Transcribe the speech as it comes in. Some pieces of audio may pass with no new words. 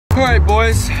Alright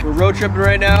boys, we're road tripping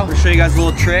right now. We'll show you guys a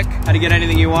little trick. How to get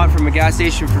anything you want from a gas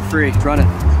station for free. Let's run it.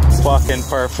 Fucking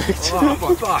perfect.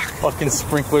 Oh, fuck. Fucking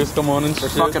sprinklers come on and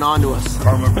shit. They're fucking onto us.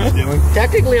 I remember what you're doing.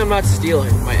 Technically I'm not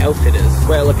stealing. My outfit is.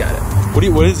 The way I look at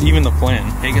it. What is even the plan?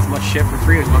 Take as much shit for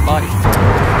free as my body.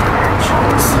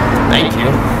 Thank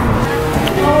you.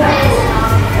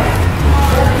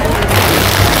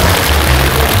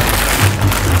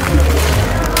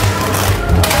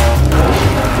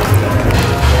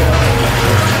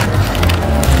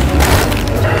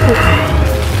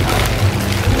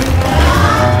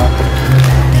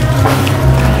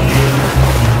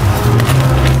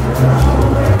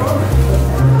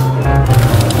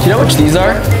 Do you know how much these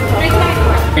are?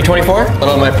 $3.24? A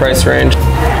little in my price range.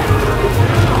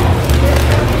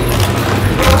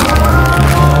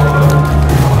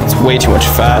 It's way too much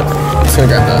fat. I'm just gonna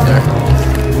grab that there.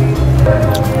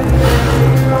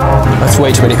 That's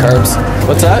way too many carbs.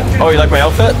 What's that? Oh, you like my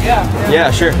outfit? Yeah. Yeah,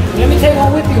 sure. Let me take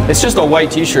one with you. It's just a white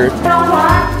t-shirt.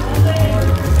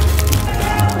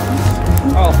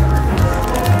 Oh.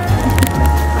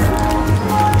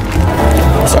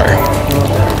 Sorry.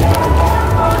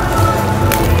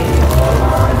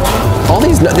 All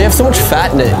these, they have so much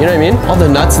fat in it, you know what I mean? All the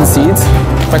nuts and seeds.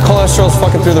 My cholesterol's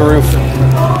fucking through the roof.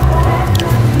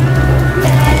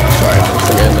 Sorry,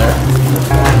 put it in there.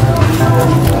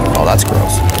 Oh, that's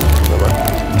gross.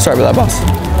 Sorry about that, boss.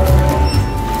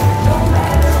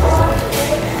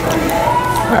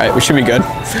 All right, we should be good.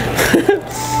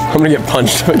 I'm gonna get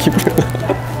punched if I keep doing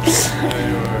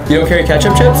that. You don't carry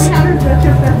ketchup chips?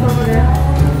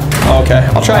 Oh, okay,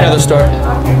 I'll try another store.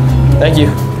 Thank you.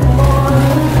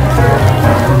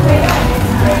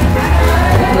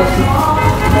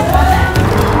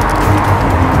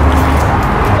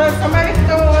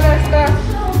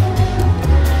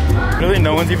 Really,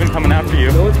 no one's even coming after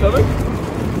you. No one's coming?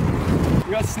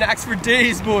 We got snacks for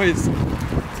days, boys.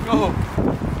 Let's go.